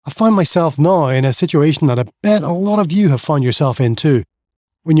find myself now in a situation that I bet a lot of you have found yourself in too.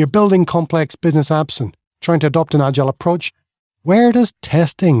 When you're building complex business apps and trying to adopt an agile approach, where does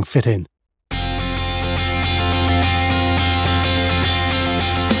testing fit in?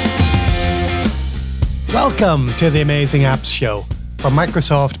 Welcome to the Amazing Apps Show, for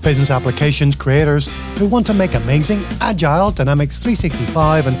Microsoft business applications creators who want to make amazing, agile, Dynamics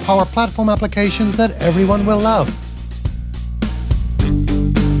 365 and Power Platform applications that everyone will love.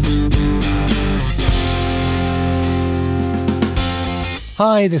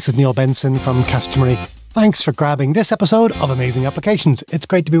 Hi, this is Neil Benson from Customery. Thanks for grabbing this episode of Amazing Applications. It's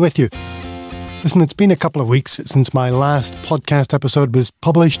great to be with you. Listen, it's been a couple of weeks since my last podcast episode was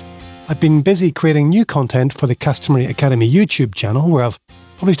published. I've been busy creating new content for the Customery Academy YouTube channel, where I've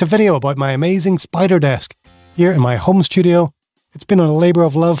published a video about my amazing spider desk here in my home studio. It's been a labour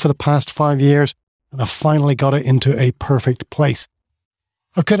of love for the past 5 years, and I've finally got it into a perfect place.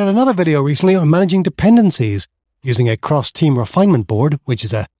 I've created another video recently on managing dependencies using a cross-team refinement board, which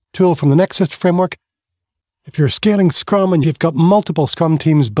is a tool from the Nexus framework. If you're scaling Scrum and you've got multiple Scrum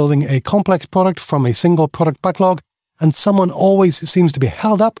teams building a complex product from a single product backlog, and someone always seems to be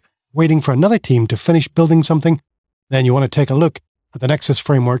held up waiting for another team to finish building something, then you want to take a look at the Nexus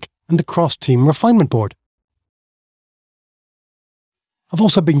framework and the cross-team refinement board. I've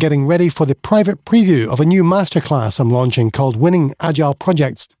also been getting ready for the private preview of a new masterclass I'm launching called Winning Agile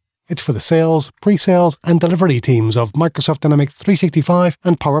Projects. It's for the sales, pre-sales, and delivery teams of Microsoft Dynamics 365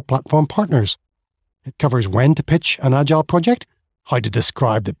 and Power Platform partners. It covers when to pitch an agile project, how to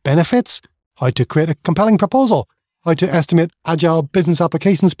describe the benefits, how to create a compelling proposal, how to estimate agile business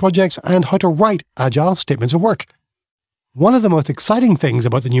applications projects, and how to write agile statements of work. One of the most exciting things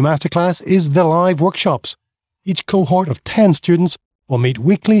about the new masterclass is the live workshops. Each cohort of 10 students will meet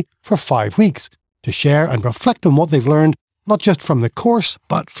weekly for 5 weeks to share and reflect on what they've learned, not just from the course,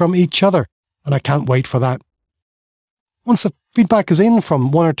 but from each other, and I can't wait for that. Once the feedback is in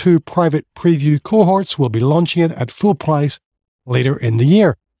from 1 or 2 private preview cohorts, we'll be launching it at full price later in the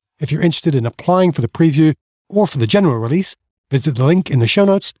year. If you're interested in applying for the preview or for the general release, visit the link in the show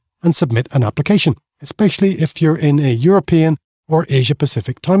notes and submit an application, especially if you're in a European or Asia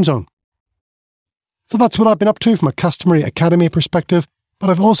Pacific time zone. So that's what I've been up to from a Customery Academy perspective,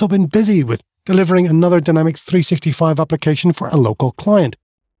 but I've also been busy with delivering another Dynamics 365 application for a local client.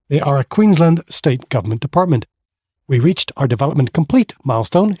 They are a Queensland state government department. We reached our development complete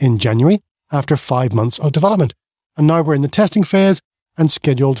milestone in January after 5 months of development, and now we're in the testing phase and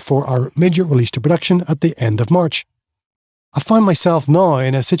scheduled for our major release to production at the end of March. I find myself now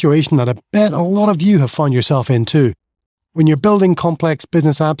in a situation that I bet a lot of you have found yourself in too. When you're building complex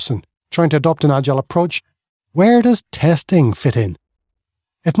business apps and trying to adopt an agile approach, where does testing fit in?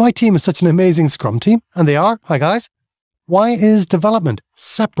 If my team is such an amazing Scrum team, and they are, hi guys, why is development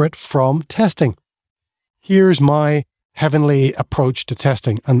separate from testing? Here's my heavenly approach to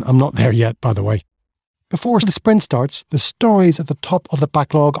testing, and I'm not there yet, by the way. Before the sprint starts, the stories at the top of the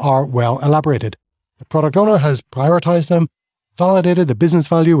backlog are well elaborated. The product owner has prioritized them, validated the business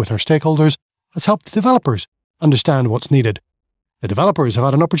value with her stakeholders, has helped the developers understand what's needed. The developers have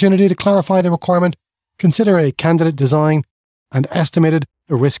had an opportunity to clarify the requirement, consider a candidate design, and estimated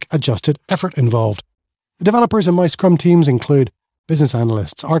the risk-adjusted effort involved. The developers in my Scrum teams include business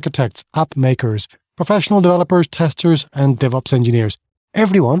analysts, architects, app makers, professional developers, testers, and DevOps engineers.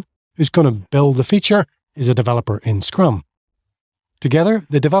 Everyone who's going to build the feature is a developer in Scrum. Together,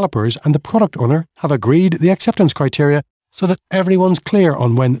 the developers and the product owner have agreed the acceptance criteria so that everyone's clear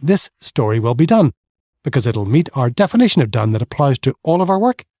on when this story will be done, because it'll meet our definition of done that applies to all of our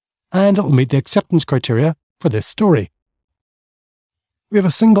work, and it'll meet the acceptance criteria for this story. We have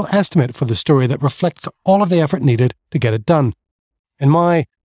a single estimate for the story that reflects all of the effort needed to get it done. In my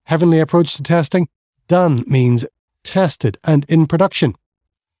heavenly approach to testing, done means tested and in production.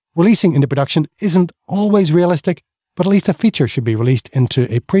 Releasing into production isn't always realistic, but at least a feature should be released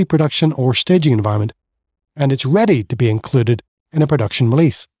into a pre-production or staging environment, and it's ready to be included in a production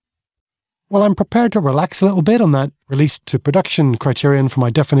release. While I'm prepared to relax a little bit on that release to production criterion for my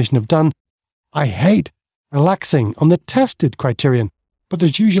definition of done, I hate relaxing on the tested criterion, but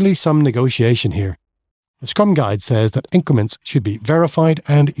there's usually some negotiation here. The Scrum Guide says that increments should be verified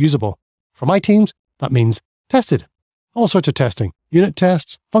and usable. For my teams, that means tested. All sorts of testing: unit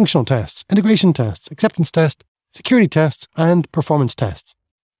tests, functional tests, integration tests, acceptance tests, security tests, and performance tests.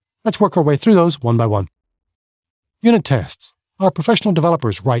 Let's work our way through those one by one. Unit tests. Our professional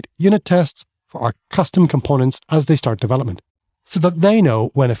developers write unit tests for our custom components as they start development, so that they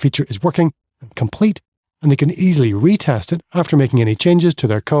know when a feature is working and complete, and they can easily retest it after making any changes to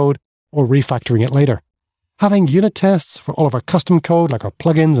their code or refactoring it later. Having unit tests for all of our custom code, like our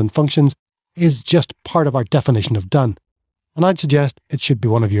plugins and functions, is just part of our definition of done. And I'd suggest it should be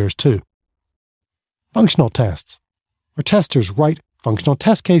one of yours too. Functional tests. Our testers write functional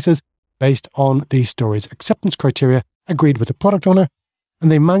test cases based on these stories' acceptance criteria agreed with the product owner,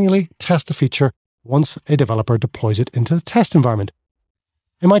 and they manually test the feature once a developer deploys it into the test environment.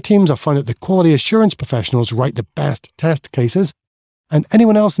 In my teams, I've found that the quality assurance professionals write the best test cases, and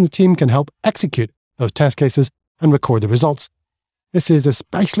anyone else in the team can help execute those test cases and record the results. This is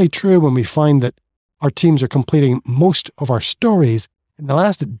especially true when we find that our teams are completing most of our stories in the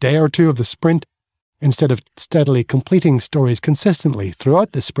last day or two of the sprint, instead of steadily completing stories consistently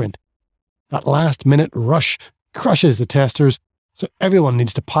throughout the sprint. That last-minute rush crushes the testers, so everyone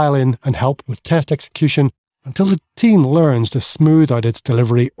needs to pile in and help with test execution until the team learns to smooth out its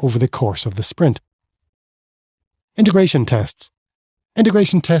delivery over the course of the sprint. Integration tests.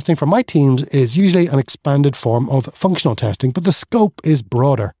 Integration testing for my teams is usually an expanded form of functional testing, but the scope is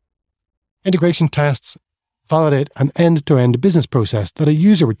broader. Integration tests validate an end-to-end business process that a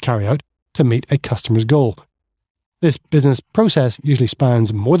user would carry out to meet a customer's goal. This business process usually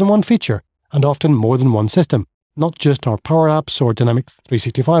spans more than one feature and often more than one system, not just our Power Apps or Dynamics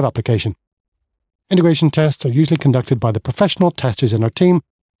 365 application. Integration tests are usually conducted by the professional testers in our team,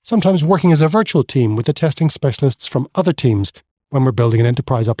 sometimes working as a virtual team with the testing specialists from other teams when we're building an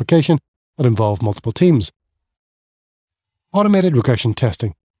enterprise application that involves multiple teams. Automated regression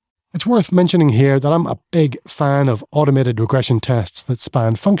testing. It's worth mentioning here that I'm a big fan of automated regression tests that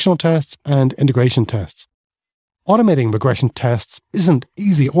span functional tests and integration tests. Automating regression tests isn't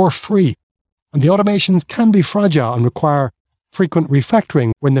easy or free, and the automations can be fragile and require frequent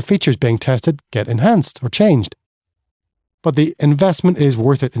refactoring when the features being tested get enhanced or changed. But the investment is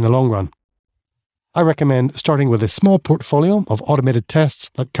worth it in the long run. I recommend starting with a small portfolio of automated tests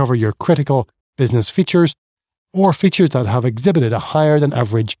that cover your critical business features or features that have exhibited a higher than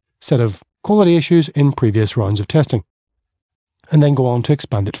average set of quality issues in previous rounds of testing, and then go on to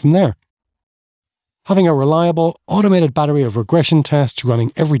expand it from there. Having a reliable, automated battery of regression tests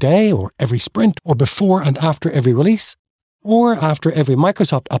running every day or every sprint or before and after every release or after every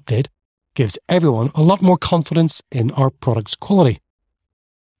Microsoft update gives everyone a lot more confidence in our product's quality.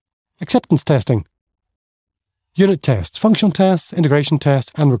 Acceptance testing. Unit tests, functional tests, integration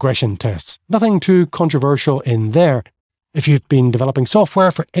tests, and regression tests. Nothing too controversial in there. If you've been developing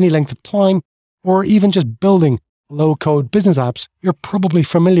software for any length of time, or even just building low-code business apps, you're probably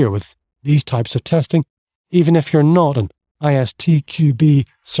familiar with these types of testing, even if you're not an ISTQB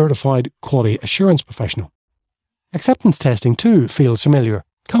certified quality assurance professional. Acceptance testing too feels familiar,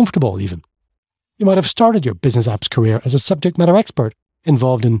 comfortable even. You might have started your business apps career as a subject matter expert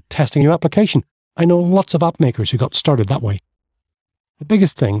involved in testing your application. I know lots of app makers who got started that way. The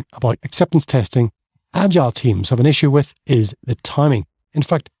biggest thing about acceptance testing agile teams have an issue with is the timing. In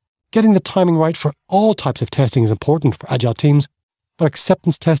fact, getting the timing right for all types of testing is important for agile teams, but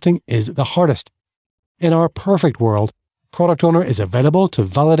acceptance testing is the hardest. In our perfect world, product owner is available to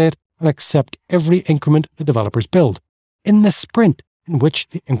validate and accept every increment the developers build in the sprint in which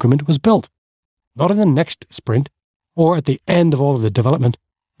the increment was built. Not in the next sprint or at the end of all of the development,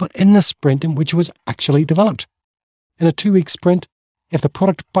 but in the sprint in which it was actually developed. In a 2-week sprint, if the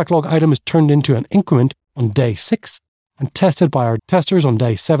product backlog item is turned into an increment on day 6 and tested by our testers on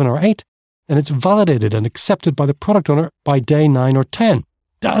day 7 or 8, then it's validated and accepted by the product owner by day 9 or 10.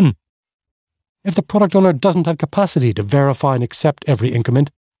 Done! If the product owner doesn't have capacity to verify and accept every increment,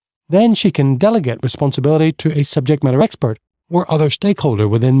 then she can delegate responsibility to a subject matter expert or other stakeholder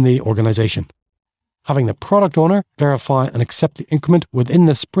within the organization. Having the product owner verify and accept the increment within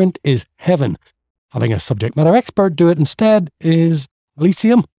the sprint is heaven. Having a subject matter expert do it instead is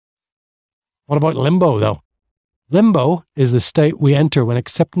Elysium. What about limbo, though? Limbo is the state we enter when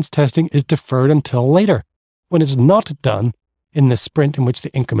acceptance testing is deferred until later, when it's not done in the sprint in which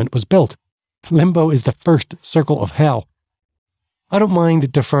the increment was built. Limbo is the first circle of hell. I don't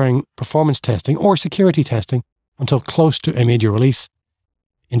mind deferring performance testing or security testing until close to a major release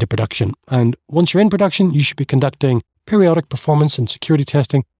into production. And once you're in production, you should be conducting periodic performance and security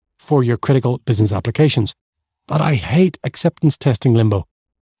testing for your critical business applications. But I hate acceptance testing limbo.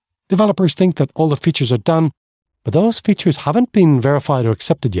 Developers think that all the features are done, but those features haven't been verified or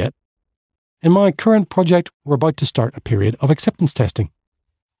accepted yet. In my current project, we're about to start a period of acceptance testing.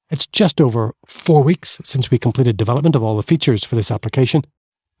 It's just over 4 weeks since we completed development of all the features for this application,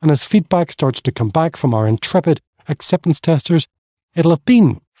 and as feedback starts to come back from our intrepid acceptance testers, it'll have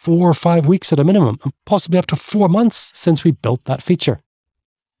been 4 or 5 weeks at a minimum, and possibly up to 4 months since we built that feature.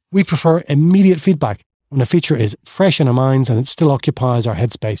 We prefer immediate feedback when a feature is fresh in our minds and it still occupies our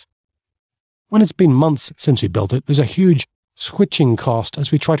headspace. When it's been months since we built it, there's a huge switching cost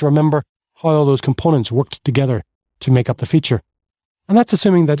as we try to remember how all those components worked together to make up the feature. And that's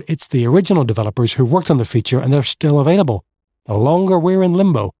assuming that it's the original developers who worked on the feature and they're still available. The longer we're in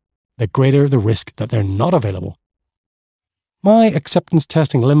limbo, the greater the risk that they're not available. My acceptance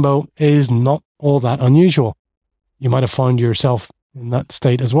testing limbo is not all that unusual. You might have found yourself in that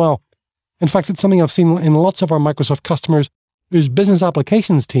state as well. In fact, it's something I've seen in lots of our Microsoft customers whose business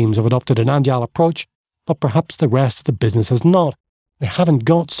applications teams have adopted an agile approach, but perhaps the rest of the business has not. They haven't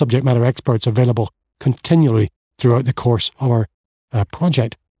got subject matter experts available continually throughout the course of our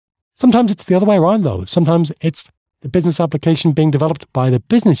project. Sometimes it's the other way around though. Sometimes it's the business application being developed by the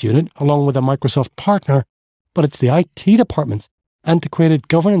business unit along with a Microsoft partner, but it's the IT department's antiquated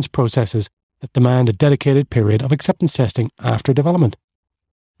governance processes that demand a dedicated period of acceptance testing after development.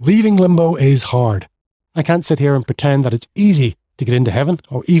 Leaving limbo is hard. I can't sit here and pretend that it's easy to get into heaven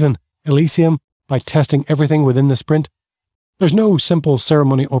or even Elysium by testing everything within the sprint. There's no simple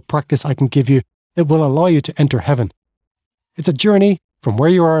ceremony or practice I can give you that will allow you to enter heaven. It's a journey from where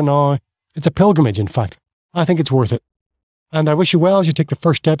you are now. It's a pilgrimage, in fact. I think it's worth it. And I wish you well as you take the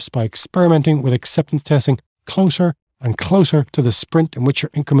first steps by experimenting with acceptance testing closer and closer to the sprint in which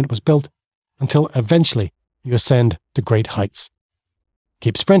your increment was built until eventually you ascend to great heights.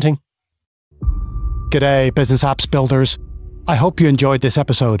 Keep sprinting. G'day, business apps builders. I hope you enjoyed this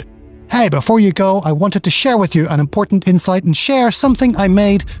episode. Hey, before you go, I wanted to share with you an important insight and share something I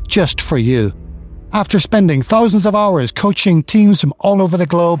made just for you. After spending thousands of hours coaching teams from all over the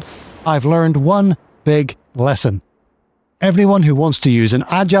globe, I've learned one big lesson. Everyone who wants to use an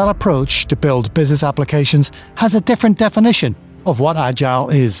agile approach to build business applications has a different definition of what agile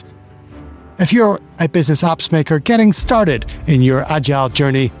is. If you're a business apps maker getting started in your agile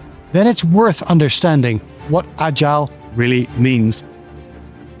journey, then it's worth understanding what agile really means.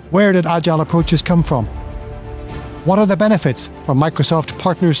 Where did agile approaches come from? What are the benefits for Microsoft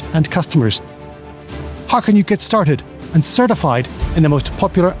partners and customers? How can you get started and certified in the most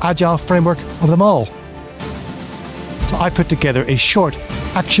popular agile framework of them all? So I put together a short,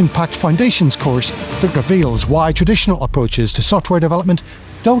 action-packed foundations course that reveals why traditional approaches to software development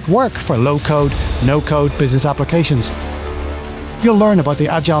don't work for low-code, no-code business applications. You'll learn about the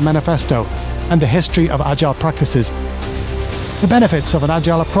Agile Manifesto and the history of agile practices, the benefits of an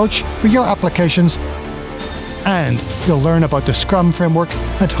agile approach for your applications, and you'll learn about the Scrum framework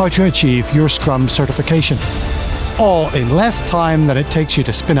and how to achieve your Scrum certification, all in less time than it takes you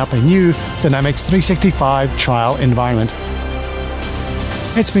to spin up a new Dynamics 365 trial environment.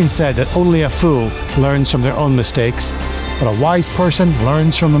 It's been said that only a fool learns from their own mistakes, but a wise person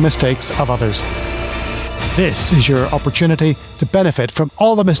learns from the mistakes of others. This is your opportunity to benefit from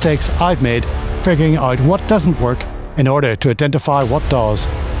all the mistakes I've made figuring out what doesn't work in order to identify what does.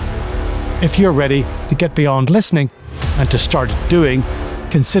 If you're ready to get beyond listening and to start doing,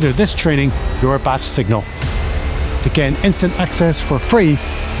 consider this training your batch signal. To gain instant access for free,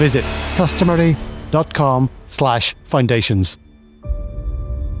 visit customary.com/foundations.